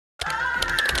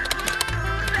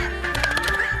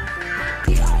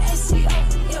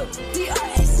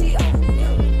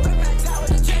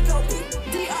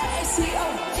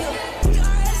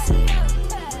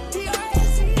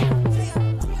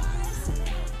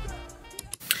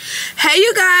Hey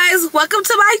you guys, welcome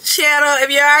to my channel.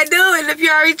 If you are new and if you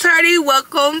are returning,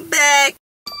 welcome back.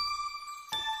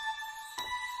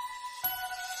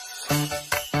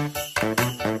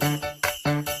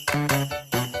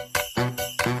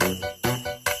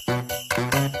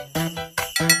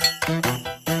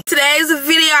 Today's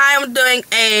video I am doing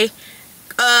a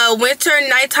winter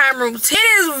nighttime routine.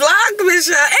 It is Vlogmas,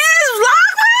 y'all. It is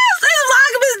Vlogmas. It's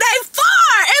Vlogmas day 4.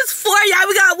 It's 4, y'all.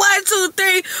 We got 1, 2,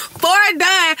 3, 4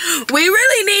 done. We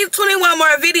really need 21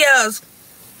 more videos.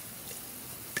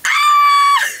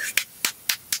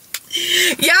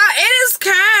 Y'all, it is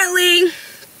currently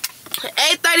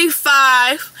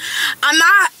 8:35. I'm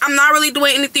not really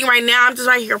doing anything right now. I'm just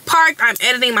right here parked. I'm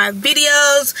editing my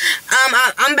videos.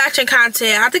 I'm batching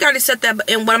content. I think I already said that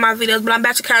in one of my videos, but I'm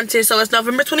batching content, so it's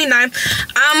November 29th.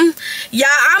 Yeah,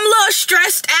 I'm a little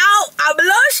stressed out. I'm a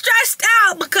little stressed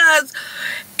out because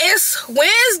it's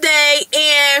Wednesday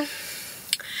and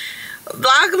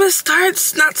Vlogmas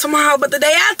starts not tomorrow, but the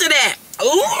day after that.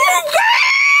 Ooh,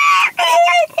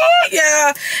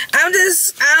 yeah, I'm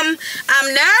nervous,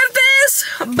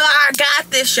 but I got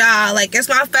this, y'all. Like, it's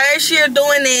my first year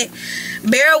doing it.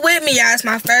 Bear with me, y'all. It's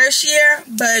my first year,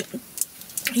 but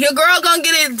your girl gonna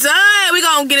get it done. We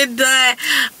gonna get it done.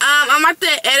 I'm about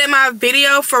to edit my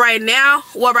video for right now.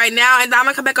 Well, right now, and I'm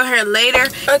gonna come back on here later.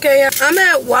 Okay, yeah, I'm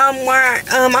at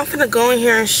Walmart. I'm finna go in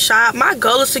here and shop. My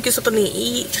goal is to get something to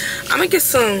eat. I'm gonna get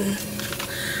some.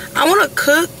 I wanna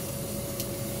cook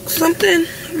something,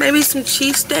 maybe some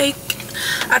cheesesteak.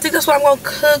 I think that's what I'm gonna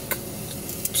cook.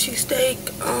 Cheesesteak.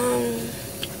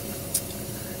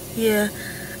 Yeah, I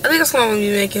think that's what I'm gonna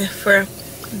be making for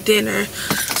dinner.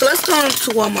 So let's go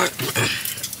to Walmart.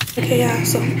 Okay, y'all,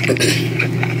 so I'm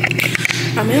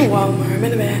in Walmart. I'm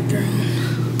in the bathroom.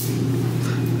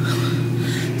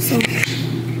 So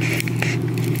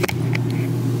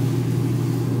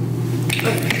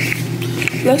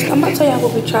I'm about to tell y'all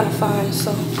what we're trying to find.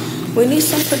 So we need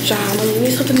some pajamas, we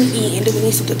need something to eat, and then we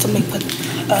need something to make with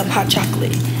hot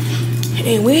chocolate.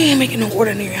 And we ain't making no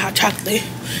ordinary hot chocolate.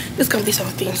 This gonna be some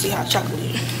fancy hot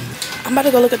chocolate. I'm about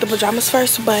to go look at the pajamas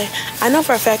first, but I know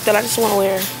for a fact that I just want to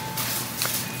wear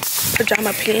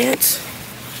pajama pants,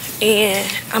 and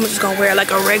I'm just gonna wear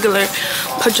like a regular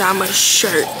pajama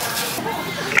shirt.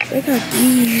 They got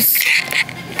these.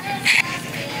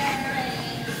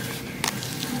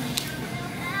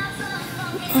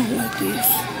 I don't like these.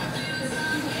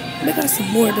 They got some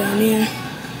more down there.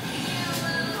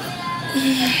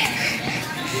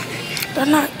 They're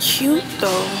not cute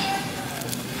though.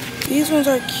 These ones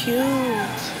are cute.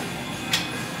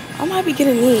 I might be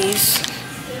getting these.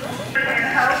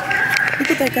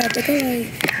 Look at that guy. They got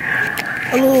like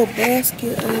a little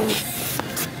basket of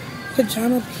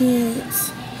pajama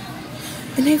pants.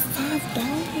 And they're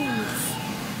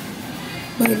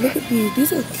 $5. But look at these.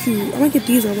 These are cute. I might get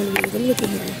these on one of these. Let me look at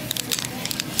here.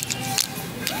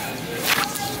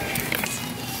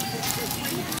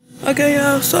 Okay,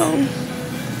 y'all. So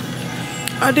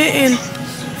I didn't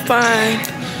find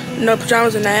no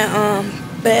pajamas in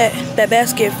that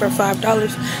basket for $5,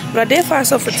 but I did find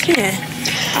some for $10.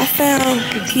 I found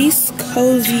these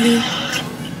cozy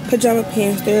pajama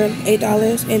pants. They're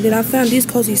 $8, and then I found these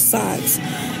cozy socks.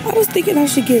 I was thinking I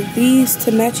should get these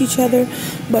to match each other,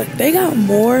 but they got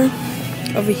more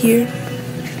over here.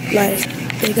 Like,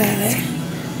 they got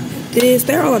this.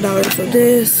 They're all $1. So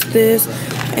this,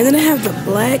 and then they have the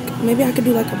black. Maybe I could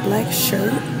do like a black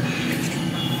shirt.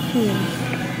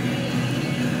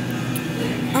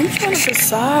 I'm trying to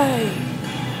decide.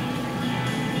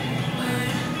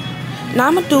 Now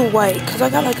I'm gonna do white because I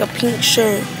got like a pink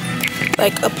shirt,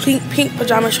 like a pink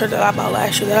pajama shirt that I bought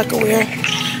last year that I could wear.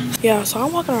 Yeah, so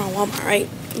I'm walking around Walmart, right?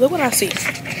 Look what I see.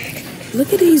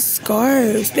 Look at these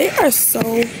scarves. They are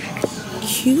so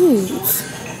cute.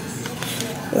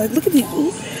 Like, look at these.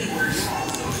 Ooh.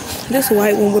 This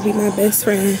white one would be my best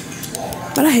friend,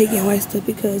 but I hate getting white stuff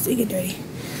because it get dirty.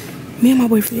 Me and my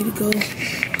boyfriend need to go.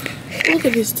 Look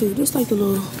at this too. Just like the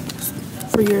little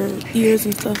for your ears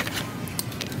and stuff.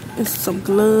 And some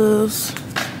gloves.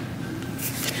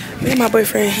 Me and my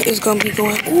boyfriend is gonna be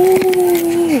going.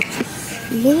 Ooh,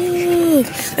 look!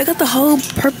 They got the whole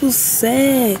purple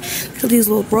set. Look at these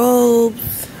little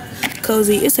robes.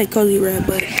 Cozy. It's a cozy wrap,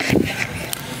 but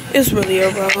it's really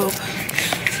a robe.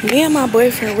 Me and my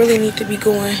boyfriend really need to be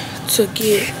going to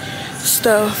get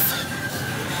stuff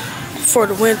for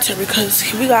the winter because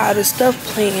we got all this stuff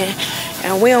planned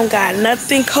and we don't got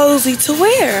nothing cozy to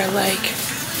wear. Like,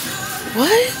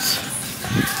 what?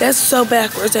 That's so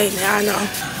backwards, ain't it? I know.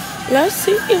 Let's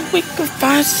see if we can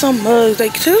find some mugs.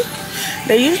 Like, too,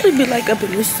 they usually be like up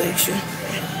in this section.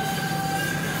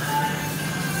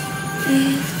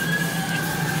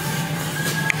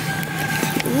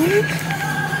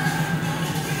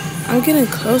 I'm getting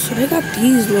closer. They got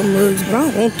these little mugs, but I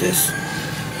don't want this.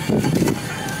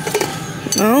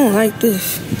 I don't like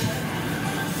this.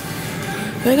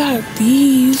 They got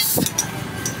these.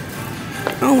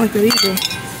 I don't like that either.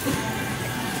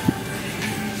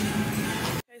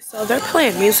 Okay, so they're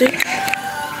playing music.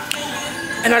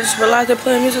 And I just realized they're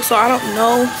playing music, so I don't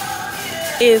know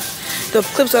if the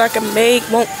clips that I can make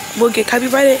will get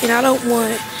copyrighted, and I don't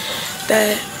want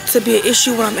that to be an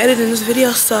issue when I'm editing this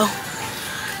video. So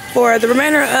for the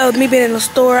remainder of me being in the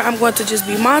store, I'm going to just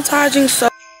be montaging. So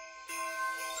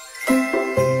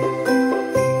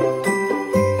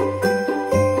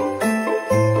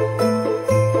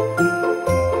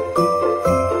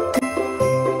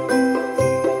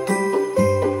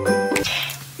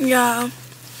yeah,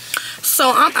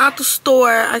 so I'm out the store.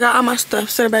 I got all my stuff,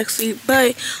 set the back seat.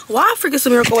 But why I forget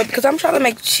some Miracle Whip? Because I'm trying to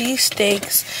make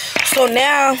cheesesteaks. So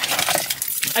now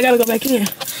I gotta go back in.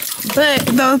 But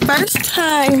the first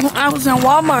time I was in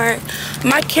Walmart,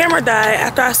 my camera died.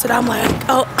 After I said, I'm like,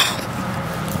 oh,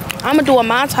 I'm gonna do a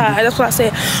montage. That's what I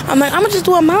said. I'm like, I'm gonna just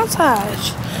do a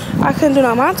montage. I couldn't do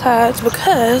no montage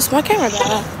because my camera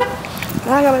died.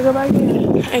 Now I gotta go back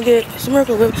in and get some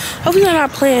Miracle Whip. Hopefully they're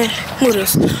not playing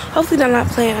Hopefully they're not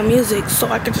playing music, so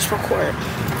I can just record.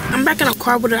 I'm back in the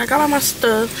car with it. I got all my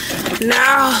stuff.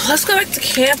 Now let's go back to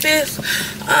campus.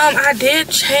 I did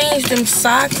change them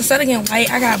socks. Instead of getting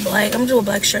white, I got black. I'm gonna do a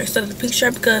black shirt instead of the pink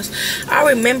shirt because I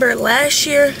remember last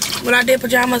year when I did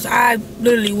pajamas, I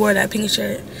literally wore that pink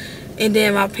shirt. And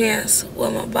then my pants,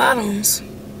 well, my bottoms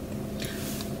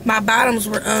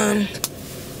were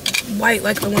white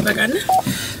like the ones I got now.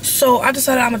 So I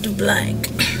decided I'm gonna do black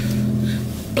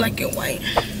and white.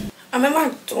 I'm in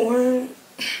my dorm.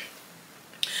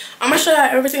 I'm gonna show you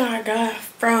everything I got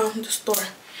from the store.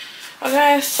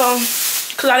 Okay, so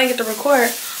cause I didn't get to record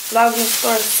while I was in the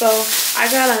store, so I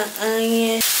got an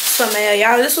onion, some mayo.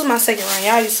 Y'all, this was my second run.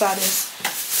 Y'all just saw this.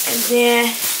 And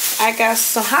then I got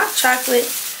some hot chocolate,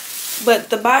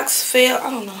 but the box fell. I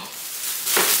don't know.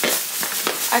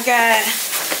 I got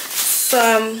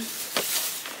some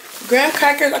graham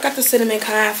crackers. I got the cinnamon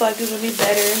kind. I feel like these would be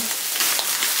better.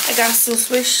 I got some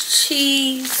Swiss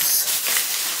cheese.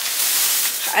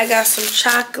 I got some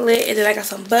chocolate, and then I got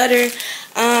some butter.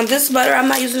 This butter I'm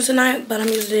not using tonight, but I'm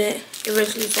using it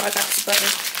eventually, so I got this butter.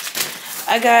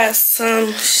 I got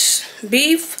some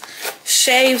beef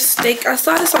shaved steak. I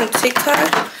saw this on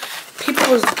TikTok. People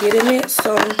was getting it,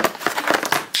 so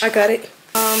I got it.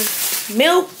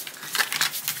 Milk.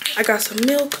 I got some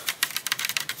milk.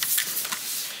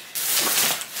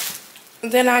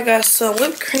 Then I got some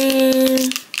whipped cream.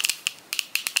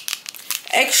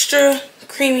 Extra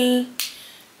creamy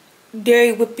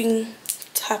dairy whipping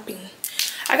topping.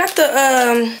 I got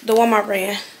the Walmart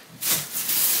brand.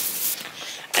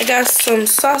 I got some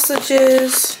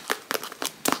sausages.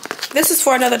 This is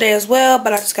for another day as well,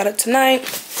 but I just got it tonight.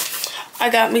 I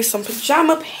got me some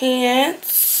pajama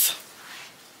pants.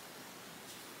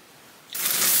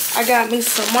 I got me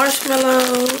some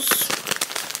marshmallows.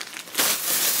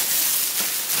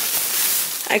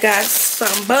 I got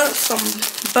some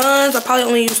buns. I probably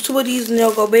only use 2 of these and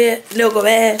they'll go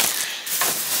bad.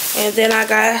 And then I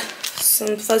got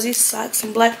some fuzzy socks,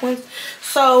 some black ones.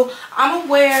 So I'm gonna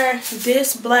wear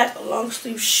this black long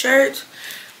sleeve shirt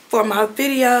for my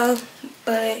video.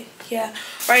 But yeah,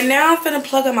 right now I'm finna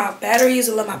plug in my batteries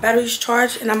and let my batteries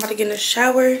charge, and I'm about to get in the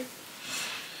shower,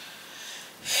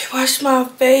 wash my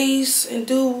face, and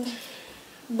do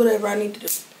whatever I need to do.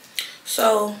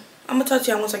 So I'm gonna talk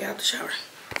to y'all once I get out the shower.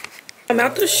 I'm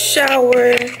out the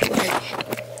shower. Like,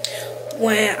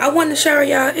 when I went in the shower,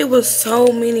 y'all, it was so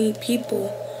many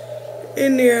people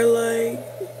in there. Like,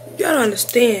 y'all don't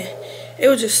understand. It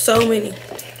was just so many.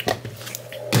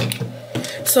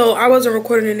 So I wasn't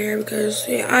recording in there because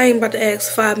I ain't about to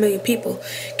ask 5 million people,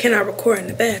 can I record in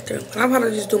the bathroom? I'm about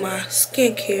to just do my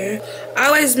skincare. I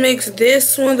always mix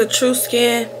this one, the True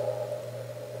Skin,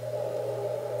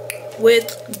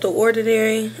 with the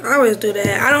Ordinary. I always do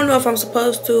that. I don't know if I'm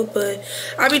supposed to, but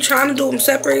I be trying to do them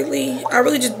separately. I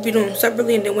really just be doing them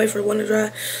separately and then wait for one to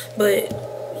dry. But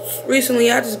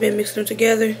recently I just been mixing them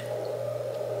together.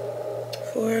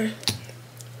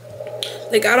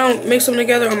 Like, I don't mix them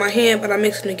together on my hand, but I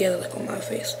mix them together like on my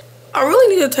face. I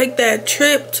really need to take that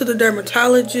trip to the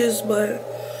dermatologist, but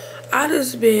I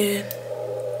just been,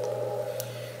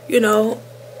 you know,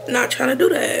 not trying to do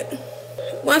that.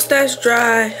 Once that's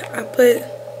dry, I put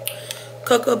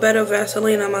Cocoa Butter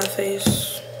Vaseline on my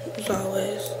face, as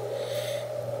always.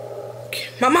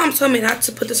 My mom told me not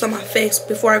to put this on my face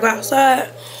before I go outside.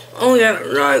 I only got it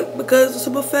right because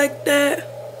of the fact that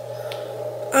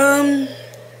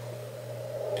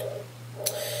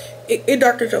it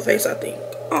darkens your face, I think.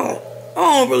 Oh,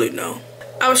 don't really know.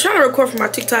 I was trying to record for my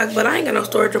TikTok, but I ain't got no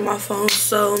storage on my phone,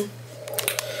 so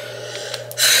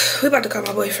we about to call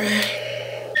my boyfriend.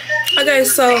 Okay,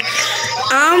 so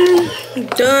I'm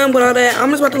done with all that. I'm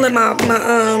just about to let my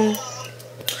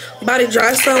body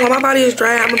dry. So while my body is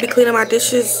dry, I'm gonna be cleaning my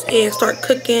dishes and start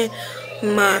cooking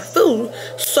my food.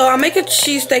 So I'm making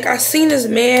cheesesteak. I seen this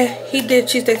man, he did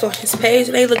cheesesteaks on his page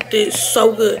and they looked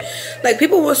so good. Like,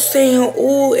 people were saying,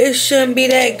 oh, it shouldn't be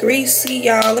that greasy.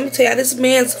 Y'all, let me tell y'all, this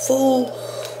man's food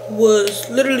was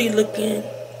literally looking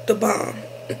the bomb.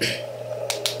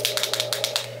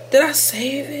 Did I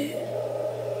save it?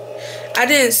 I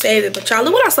didn't save it, but y'all,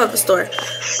 look what I saw at the store.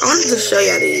 I wanted to show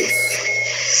y'all these.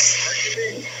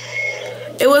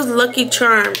 It was Lucky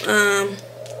Charm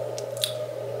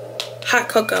hot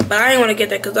cocoa, but I didn't want to get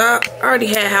that because I already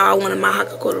had how I wanted my hot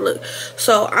cocoa to look.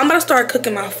 So I'm gonna start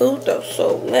cooking my food though,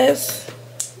 so let's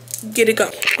get it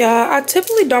going. Yeah, I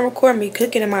typically don't record me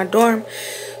cooking in my dorm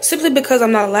simply because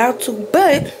I'm not allowed to,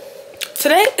 but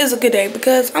today is a good day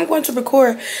because I'm going to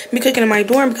record me cooking in my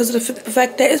dorm because of the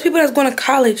fact that it's people that's going to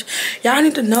college. Y'all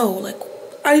need to know, like,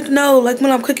 I need to know, like,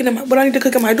 when I'm cooking in my, what I need to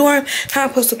cook in my dorm, how I'm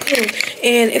supposed to cook.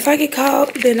 And if I get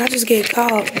called, then I just get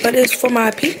called. But it's for my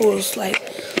peoples, like,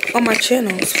 on my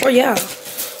channel. It's for y'all.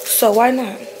 So why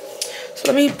not?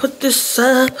 So let me put this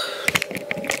up.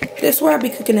 This is where I be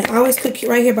cooking it. I always cook it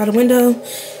right here by the window,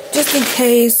 just in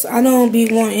case I don't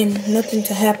be wanting nothing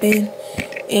to happen.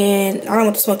 And I don't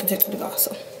want the smoke detector to go.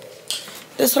 So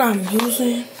that's what I'm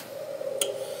using.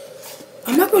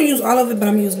 I'm not going to use all of it, but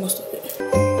I'm going to use most of it.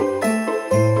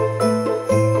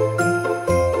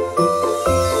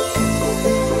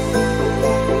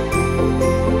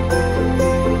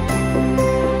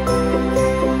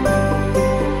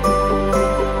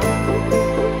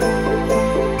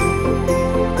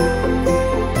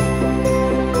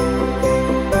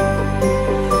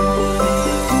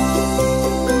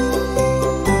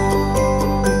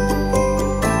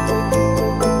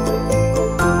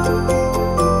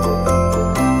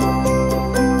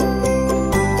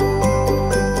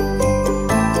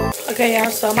 Okay,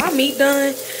 y'all, so my meat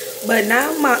done, but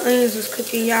now my onions is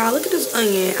cooking, y'all. Look at this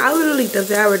onion. I literally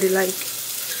devoured it. Like,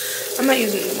 I'm not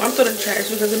using them. I'm throwing the trash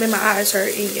because it made my eyes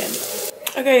hurt and yellow.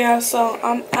 Okay, y'all, so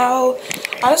I'm out.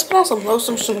 I just put on some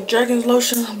lotion, some Jergens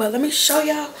lotion, but let me show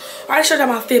y'all. I already showed y'all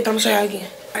my fit, but I'm gonna show y'all again.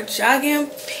 My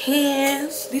jogging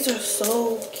pants. These are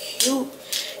so cute.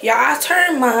 Y'all, I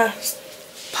turned my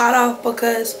pot off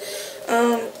because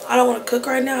I don't want to cook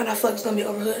right now, and I feel like it's gonna be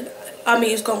overcooked. I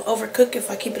mean, it's gonna overcook if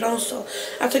I keep it on, so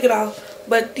I took it off.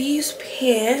 But these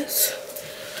pants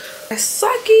are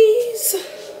suckies.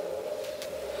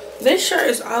 This shirt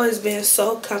has always been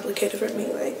so complicated for me.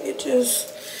 Like,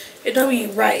 it don't be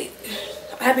right.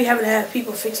 I be having to have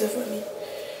people fix it for me.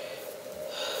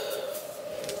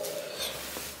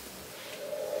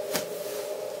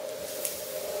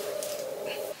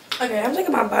 Okay, I'm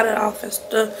taking my bonnet off and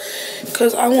stuff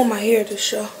because I want my hair to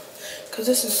show. Because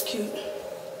this is cute.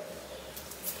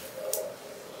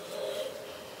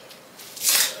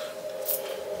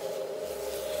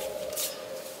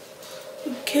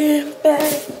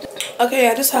 Back. Okay,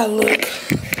 yeah, this is how I look.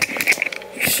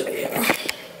 Let me show y'all.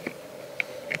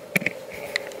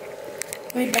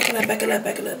 Wait, back it up, back it up,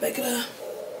 back it up, back it up.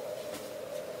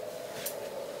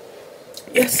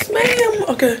 Yes, ma'am.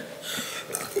 Okay.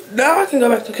 Now I can go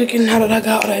back to cooking now that I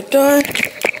got all that done.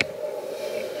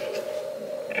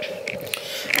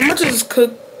 I'm gonna just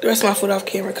cook the rest of my food off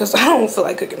camera because I don't feel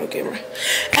like cooking on camera.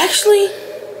 Actually,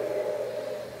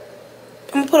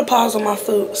 I'm gonna put a pause on my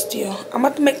food still. I'm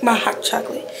about to make my hot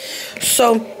chocolate.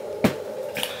 So,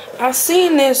 I've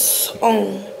seen this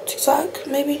on TikTok,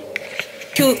 maybe.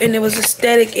 Cute, and it was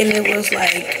aesthetic, and it was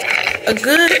like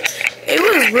it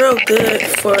was real good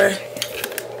for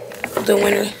the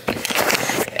winter.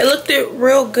 It looked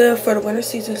real good for the winter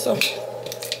season, so.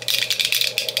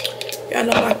 Y'all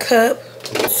know my cup.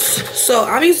 So,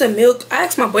 I'm using milk. I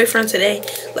asked my boyfriend today,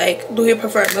 like, do he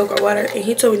prefer milk or water? And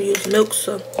he told me to use milk,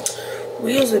 so.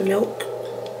 We using milk.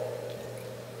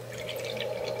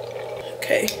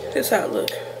 Okay, this is how it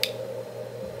look.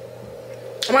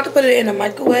 I'm about to put it in the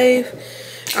microwave.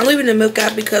 I'm leaving the milk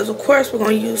out because, of course, we're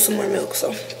going to use some more milk.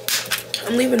 So,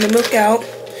 I'm leaving the milk out.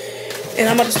 And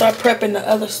I'm about to start prepping the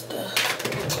other stuff.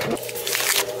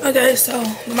 Okay, so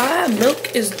my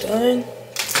milk is done.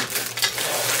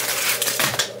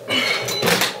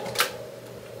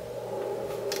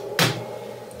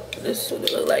 This is what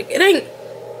it look like. It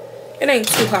ain't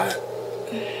too hot.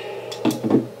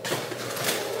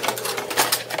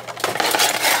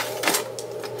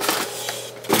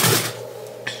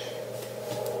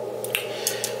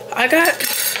 I got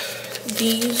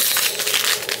these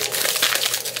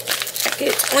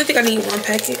packet. I only think I need 1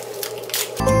 packet.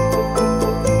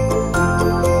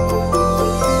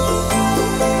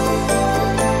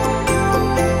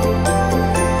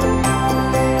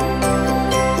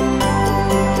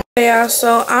 Yeah,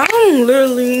 so I'm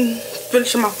literally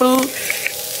finishing my food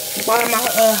while my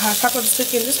hot chocolate is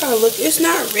cooking. This how it look. It's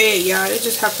not red, y'all. It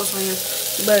just has on here,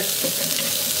 but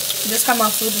this how my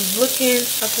food is looking.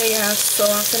 Okay, y'all. So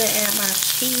I'm gonna add my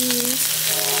cheese,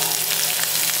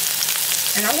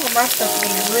 and I want my stuff to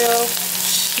be real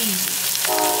cheesy.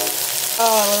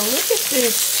 Oh, look at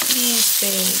this cheese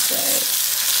thing, guys.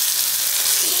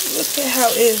 Look at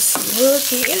how it's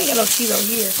looking. It ain't got no cheese on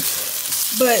here,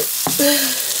 but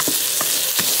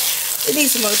it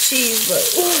needs some more cheese, but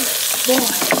boy.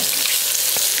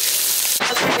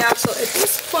 Okay, y'all, so at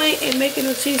this point in making a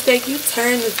cheesesteak, you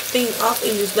turn the thing off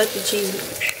and just let the cheese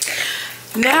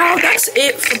in. Now, that's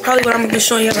it for probably what I'm going to be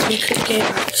showing y'all. I'm cooking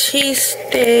my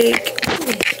cheesesteak.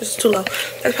 This is too low.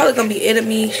 That's probably going to be it of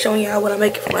me showing y'all what I'm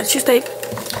making for my cheesesteak.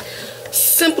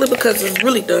 Simply because it's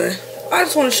really done. I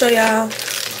just want to show y'all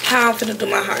how I'm going to do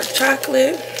my hot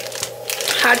chocolate.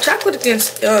 Hot chocolate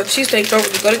against cheesesteak don't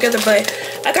really go together, but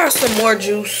I got some more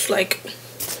juice, like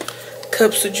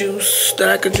cups of juice that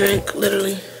I could drink,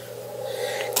 literally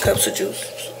cups of juice.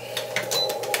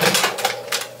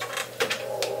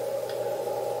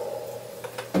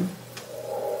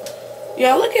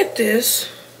 Y'all, look at this.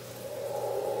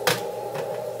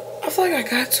 I feel like I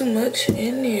got too much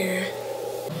in there.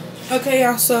 Okay,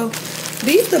 y'all, so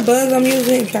these the buns I'm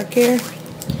using, if y'all care.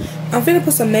 I'm finna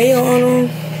put some mayo on them.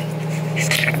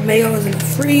 Mayo is in the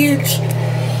fridge.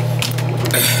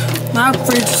 My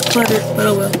fridge is cluttered, but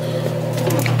oh well.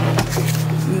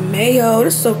 Mayo,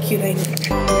 this is so cute, ain't it?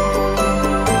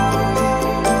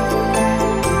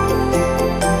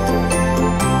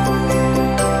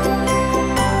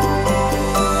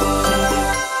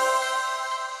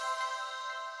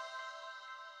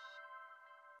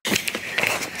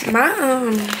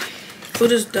 My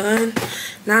food is done.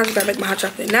 Now I just gotta make my hot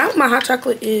chocolate. Now my hot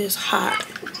chocolate is hot.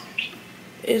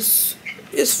 It's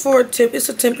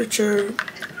a temperature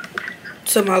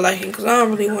to my liking, because I don't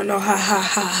really want no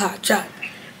hot chocolate.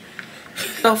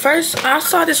 So first, I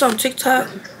saw this on TikTok.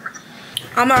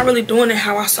 I'm not really doing it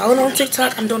how I saw it on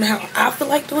TikTok. I'm doing it how I feel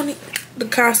like doing it. The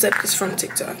concept is from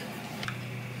TikTok.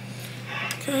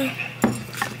 Okay.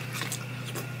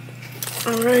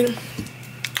 Alright.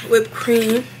 Whipped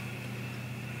cream.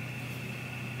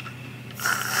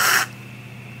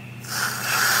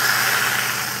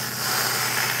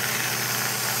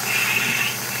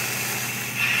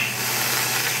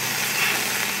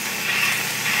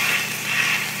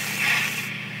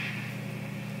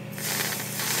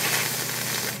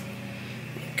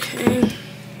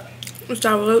 Let's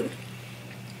have a look.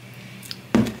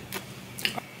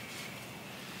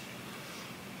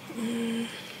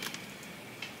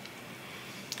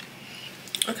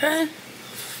 Okay.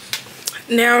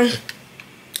 Now,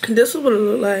 this is what it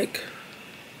look like.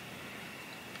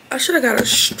 I should have got a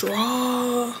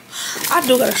straw. I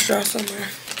do got a straw somewhere.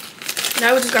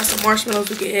 Now we just got some marshmallows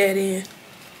we can add in.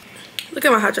 Look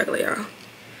at my hot chocolate, y'all.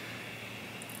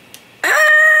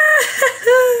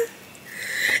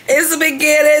 It's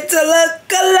beginning to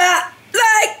look a lot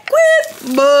like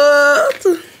with bugs.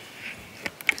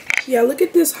 Yeah, look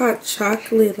at this hot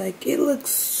chocolate. Like, it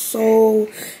looks so...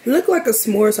 It looked like a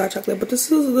s'mores hot chocolate, but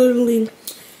this is literally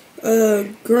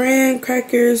graham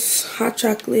crackers, hot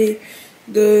chocolate,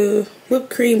 the whipped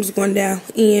cream is going down,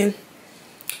 and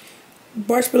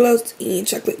marshmallows and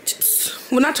chocolate chips.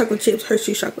 Well, not chocolate chips,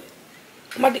 Hershey's chocolate.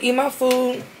 I'm about to eat my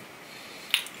food,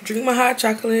 drink my hot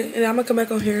chocolate, and I'm gonna come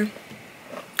back on here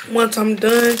once I'm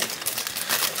done.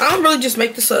 I don't really just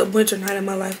make this a winter night in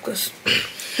my life, because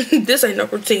this ain't no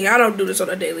routine. I don't do this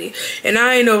on a daily, and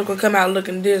I ain't know it's gonna come out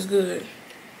looking this good.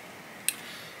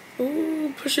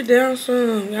 Ooh, push it down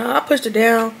some, y'all. I pushed it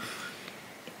down.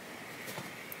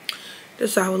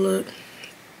 This how it look.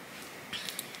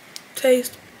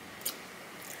 Taste.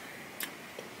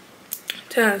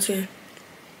 10 out of 10.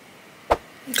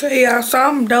 Okay, y'all, so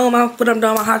I'm done with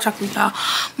my hot chocolate, y'all.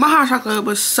 My hot chocolate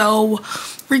was so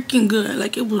freaking good.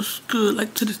 Like, it was good,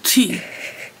 like, to the T.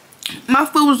 My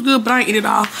food was good, but I ain't eat it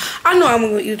all. I know I'm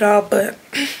gonna eat it all, but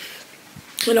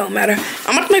it don't matter.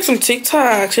 I'm gonna make some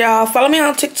TikToks, y'all. Follow me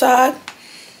on TikTok.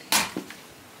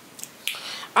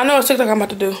 I know what TikTok I'm about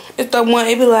to do. It's the one,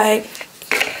 it be like,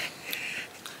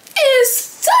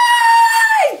 it's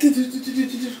time!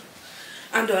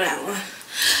 I'm doing that one.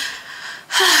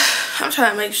 I'm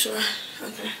trying to make sure.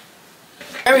 Okay.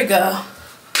 There we go.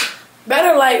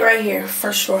 Better light right here,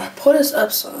 for sure. Pull this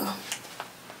up some.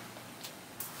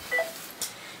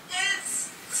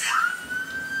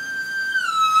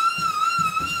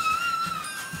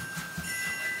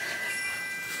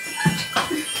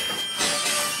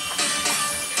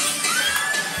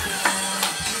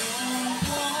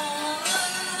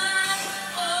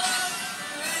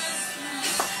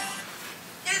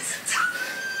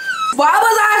 Why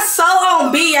was I so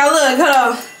on B? Y'all look, hold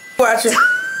on. Watch it.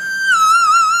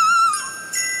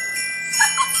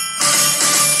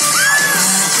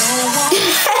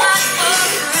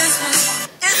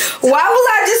 Why was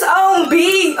I just on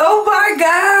B? Oh my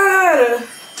god.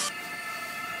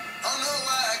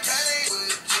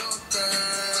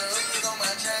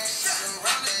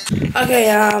 Okay,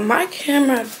 y'all, my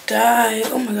camera died.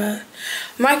 Oh my god.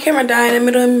 My camera died in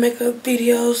the middle of making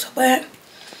videos, but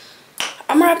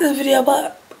I'm gonna wrap this video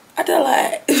up. I did a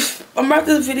lot. I'm gonna wrap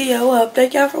this video up.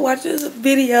 Thank y'all for watching this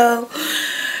video.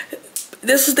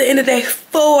 This is the end of day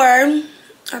 4. I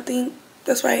think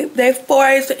that's right. Day 4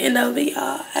 is the end of it,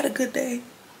 y'all. Had a good day.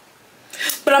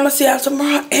 But I'm gonna see y'all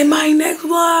tomorrow in my next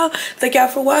vlog. Thank y'all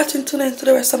for watching. Tune in to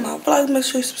the rest of my vlogs. Make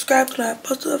sure you subscribe to that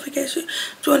post notification.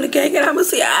 Join the gang, and I'm gonna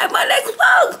see y'all in my next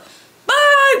vlog.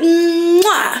 Bye.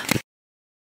 Mwah.